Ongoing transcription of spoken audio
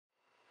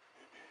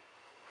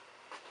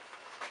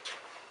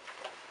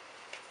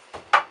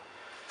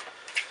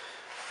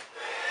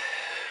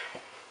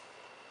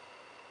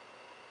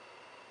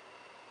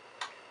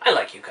I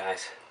like you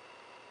guys.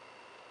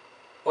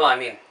 Well, I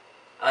mean,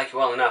 I like you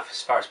well enough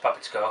as far as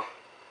puppets go.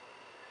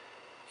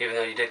 Even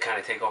though you did kind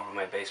of take over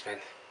my basement.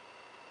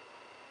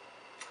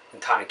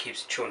 And Tonic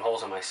keeps chewing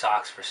holes in my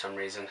socks for some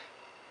reason.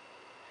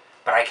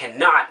 But I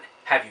cannot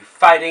have you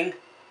fighting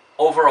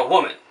over a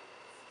woman.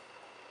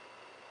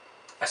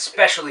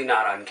 Especially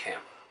not on camera.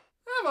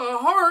 Have a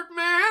heart,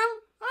 man.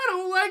 I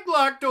don't like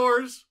locked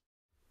doors.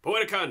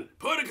 Poeticon!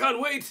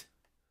 Poeticon, wait!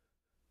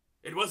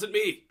 It wasn't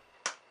me.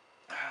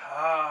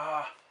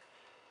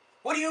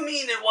 What do you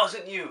mean it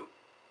wasn't you?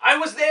 I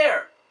was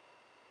there.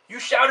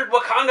 You shouted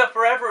Wakanda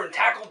forever and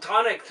tackled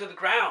Tonic to the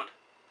ground.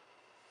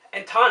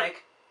 And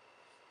Tonic,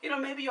 you know,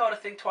 maybe you ought to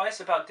think twice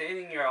about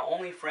dating your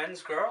only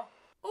friend's girl.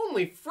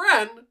 Only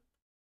friend?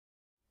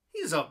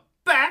 He's a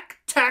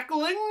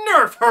back-tackling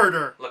Nerf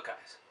herder. Look,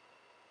 guys,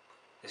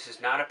 this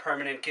is not a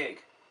permanent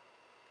gig.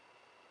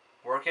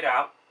 Work it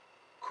out,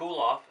 cool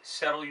off,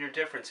 settle your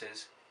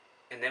differences,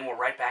 and then we're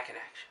right back in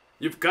action.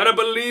 You've gotta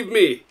believe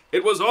me.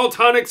 It was all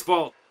Tonic's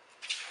fault.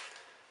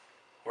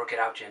 Work it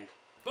out, Jin.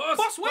 Boss,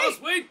 Boss, wait!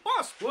 wait!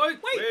 Boss, Wait,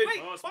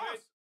 wait, boss, boss.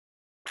 wait.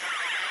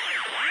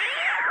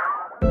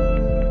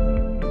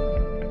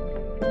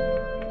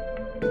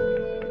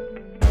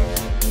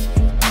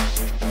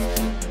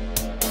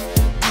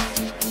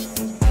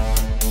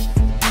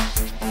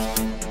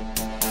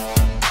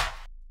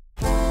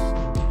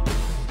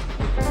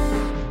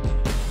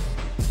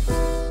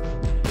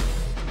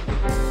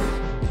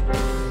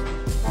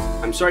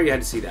 I'm sorry you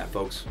had to see that,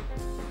 folks.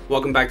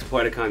 Welcome back to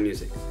Poeticon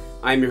Music.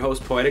 I'm your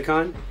host,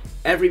 Poeticon.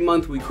 Every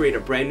month we create a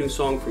brand new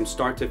song from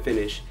start to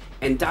finish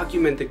and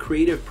document the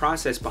creative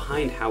process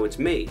behind how it's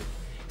made.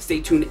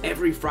 Stay tuned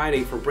every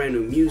Friday for brand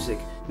new music,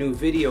 new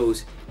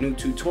videos, new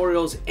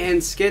tutorials,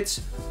 and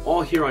skits,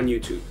 all here on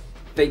YouTube.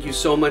 Thank you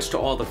so much to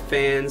all the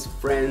fans,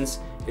 friends,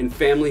 and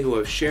family who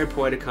have shared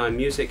Poeticon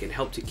Music and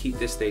helped to keep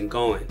this thing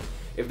going.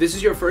 If this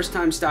is your first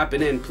time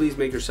stopping in, please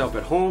make yourself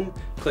at home,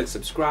 click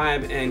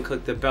subscribe, and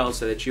click the bell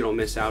so that you don't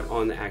miss out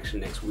on the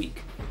action next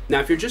week. Now,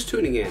 if you're just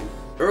tuning in,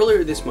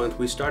 earlier this month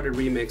we started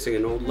remixing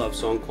an old love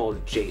song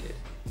called Jaded.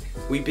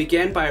 We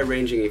began by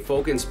arranging a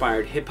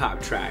folk-inspired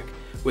hip-hop track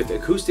with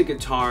acoustic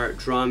guitar,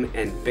 drum,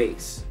 and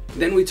bass.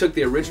 Then we took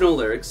the original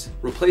lyrics,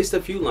 replaced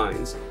a few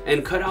lines,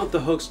 and cut out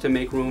the hooks to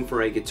make room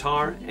for a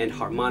guitar and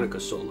harmonica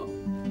solo.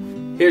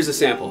 Here's a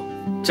sample.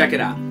 Check it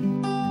out.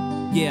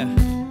 Yeah.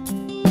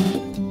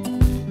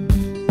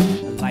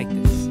 I like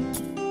this.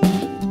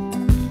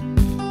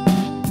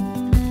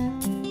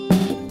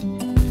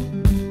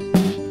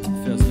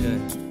 Feels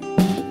good.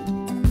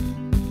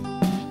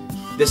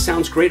 This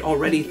sounds great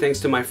already thanks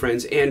to my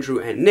friends Andrew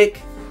and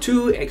Nick,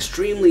 two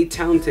extremely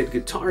talented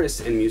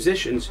guitarists and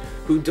musicians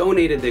who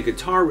donated the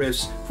guitar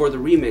riffs for the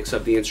remix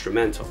of the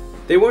instrumental.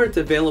 They weren't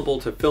available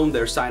to film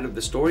their side of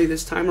the story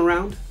this time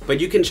around, but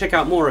you can check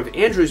out more of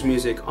Andrew's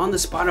music on the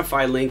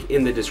Spotify link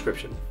in the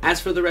description. As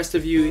for the rest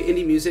of you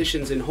indie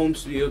musicians and home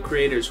studio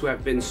creators who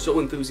have been so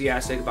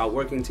enthusiastic about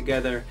working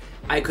together,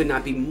 I could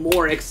not be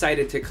more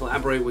excited to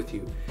collaborate with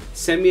you.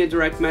 Send me a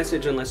direct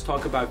message and let's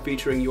talk about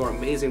featuring your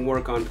amazing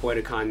work on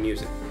Poeticon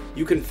Music.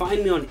 You can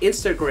find me on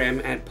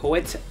Instagram at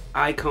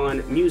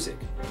Poeticon Music.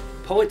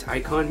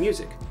 Poeticon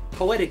Music.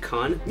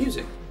 Poeticon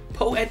Music.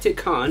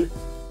 Poeticon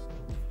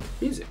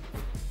Music.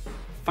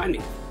 Find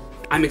me.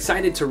 I'm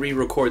excited to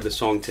re-record the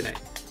song today.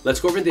 Let's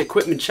go over the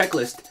equipment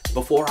checklist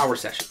before our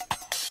session.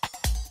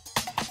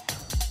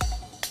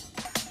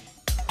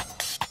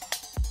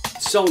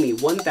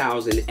 Sony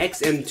 1000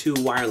 XM2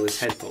 wireless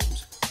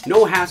headphones.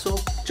 No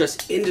hassle,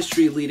 just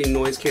industry-leading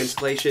noise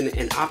cancellation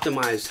and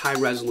optimized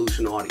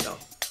high-resolution audio.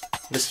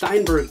 The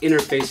Steinberg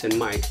interface and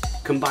mic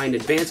combine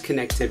advanced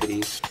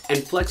connectivity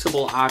and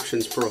flexible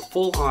options for a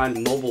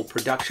full-on mobile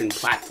production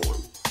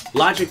platform.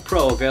 Logic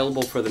Pro,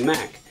 available for the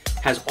Mac,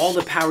 has all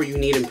the power you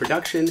need in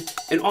production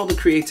and all the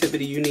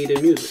creativity you need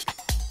in music.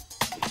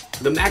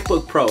 The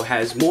Macbook Pro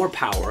has more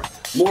power,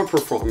 more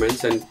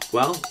performance, and,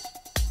 well,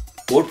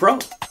 more pro.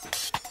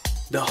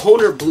 The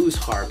Hohner blues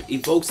harp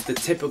evokes the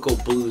typical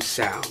blues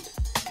sound.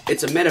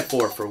 It's a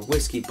metaphor for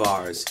whiskey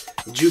bars,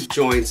 juke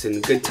joints,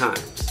 and good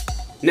times.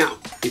 Now,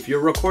 if you're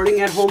recording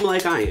at home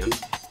like I am,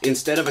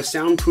 instead of a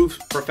soundproof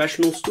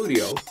professional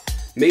studio,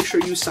 make sure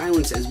you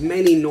silence as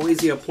many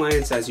noisy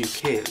appliances as you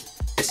can,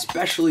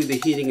 especially the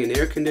heating and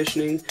air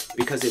conditioning,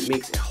 because it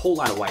makes a whole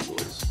lot of white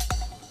noise.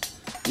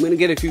 I'm gonna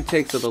get a few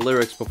takes of the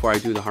lyrics before I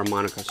do the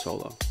harmonica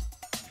solo.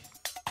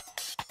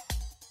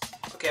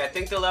 Okay, I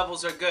think the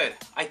levels are good.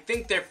 I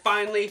think they're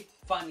finally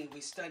we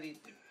studied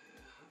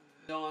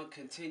on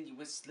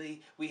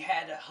continuously. We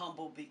had a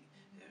humble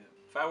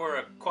If I were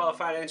a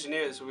qualified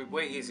engineer, this would be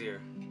way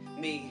easier.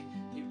 Me,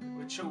 you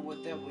were true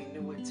with them, we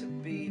knew it to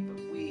be, but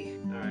we...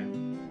 Alright,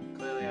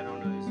 clearly I don't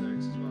know these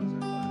lyrics as well as I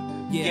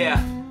thought I did. Yeah.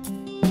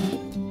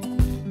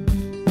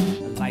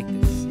 I like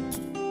this.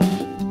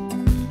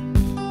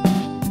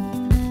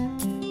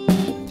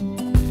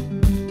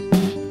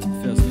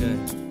 Feels good.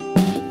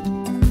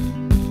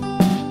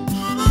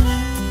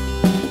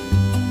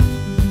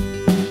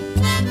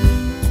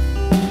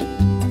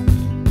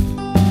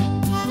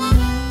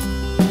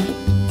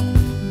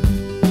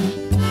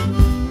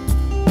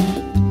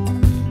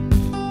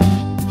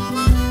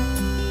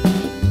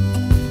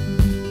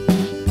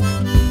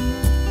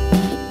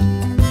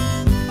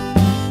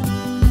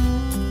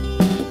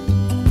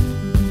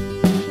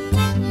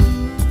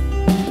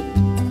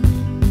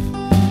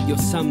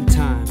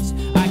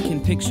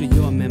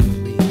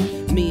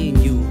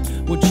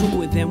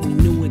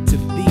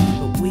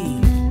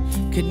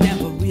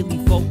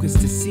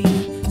 surface to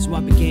see. So I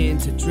began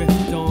to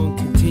drift on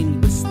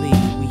continuously.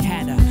 We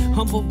had a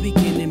humble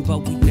beginning, but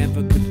we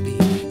never could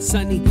be.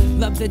 Sonny,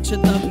 love that you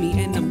love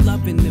me, and I'm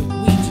loving that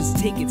we just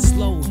take it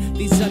slow.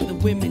 These other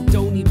women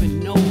don't even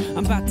know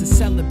I'm about to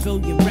sell 1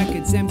 billion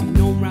records and be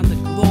known around the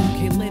globe.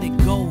 Can't let it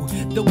go.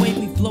 The way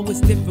we flow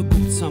is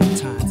difficult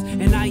sometimes,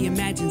 and I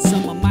imagine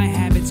some of my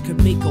habits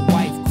could make a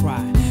wife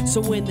cry.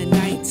 So in the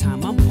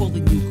nighttime, I'm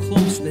pulling you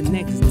close. The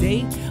next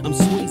day, I'm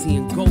Swayze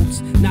and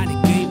Goats, not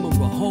a game or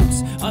a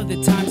hoax. Other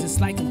times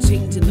it's like I'm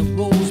changing the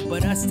rules,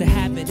 but us to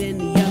have it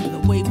any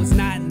other way was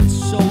not in the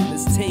show.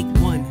 Let's take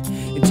one.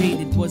 And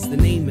Jaded was the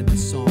name of the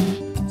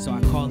song, so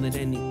I call it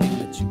anything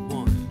that you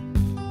want.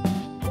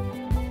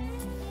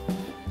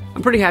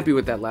 I'm pretty happy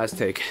with that last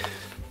take.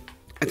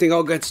 I think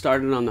I'll get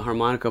started on the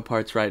harmonica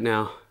parts right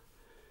now.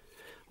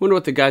 Wonder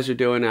what the guys are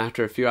doing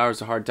after a few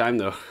hours of hard time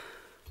though.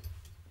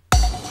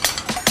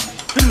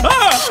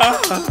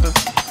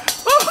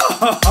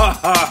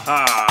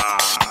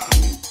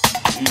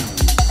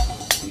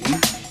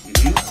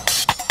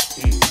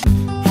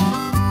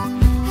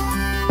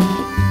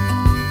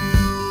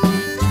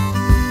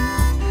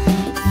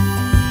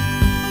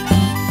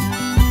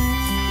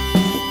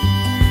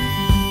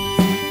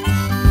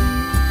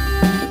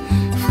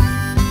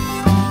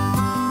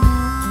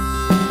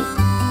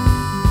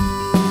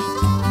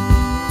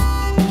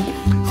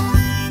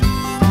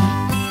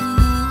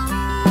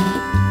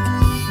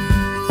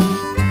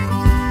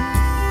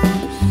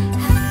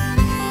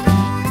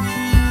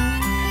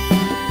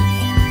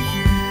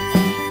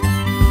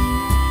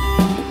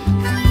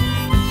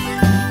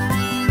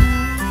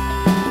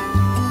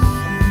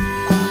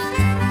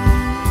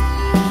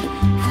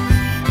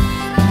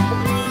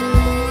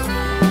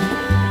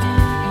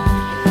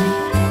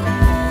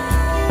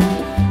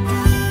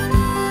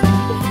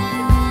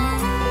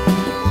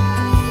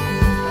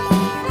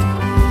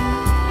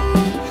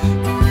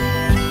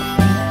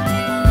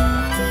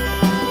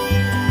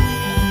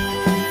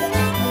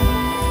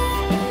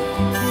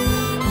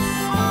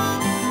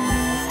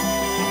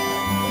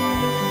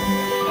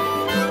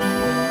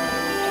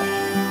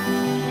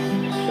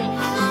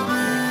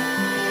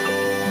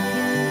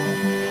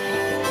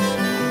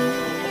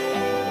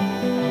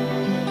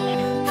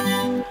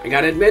 I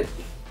gotta admit,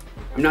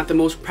 I'm not the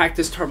most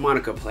practiced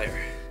harmonica player.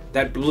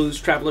 That blues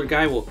traveler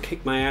guy will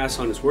kick my ass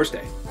on his worst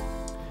day.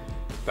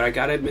 But I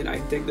gotta admit, I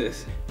dig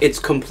this. It's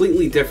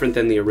completely different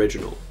than the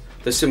original.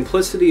 The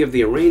simplicity of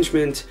the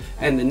arrangement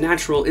and the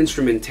natural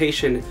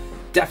instrumentation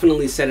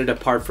definitely set it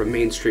apart from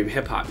mainstream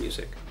hip-hop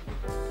music.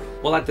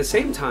 While at the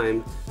same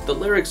time, the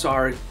lyrics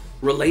are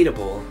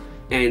relatable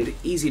and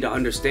easy to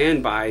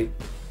understand by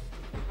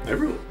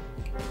everyone.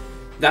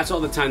 That's all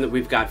the time that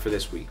we've got for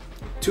this week.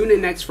 Tune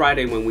in next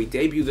Friday when we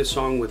debut the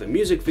song with a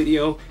music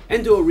video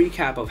and do a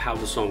recap of how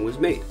the song was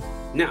made.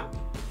 Now,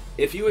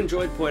 if you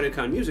enjoyed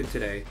Poeticon music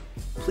today,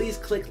 please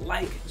click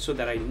like so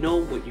that I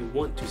know what you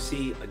want to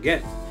see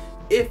again.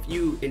 If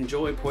you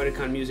enjoy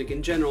Poeticon music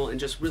in general and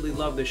just really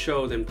love the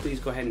show, then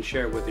please go ahead and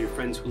share it with your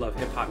friends who love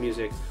hip-hop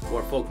music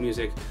or folk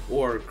music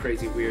or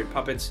crazy weird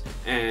puppets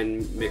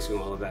and mixing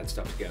all of that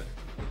stuff together.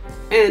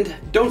 And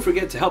don't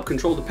forget to help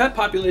control the pet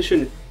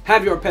population.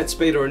 Have your pet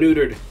spayed or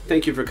neutered.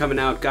 Thank you for coming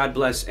out. God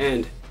bless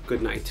and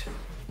good night.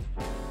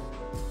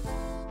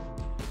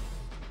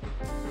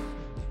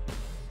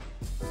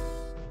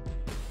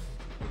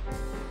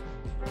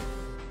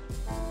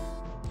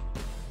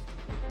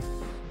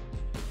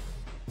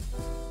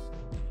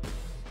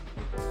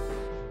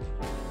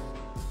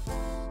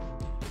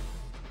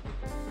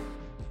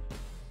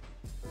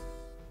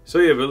 So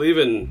you believe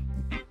in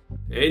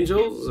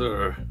angels,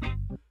 or?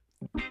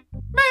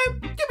 Man,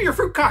 give me your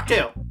fruit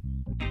cocktail.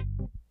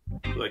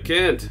 Well, I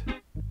can't.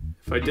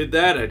 If I did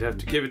that, I'd have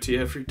to give it to you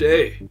every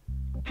day.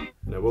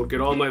 And I won't get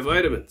all my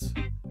vitamins.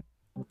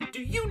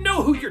 Do you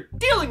know who you're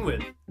dealing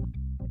with?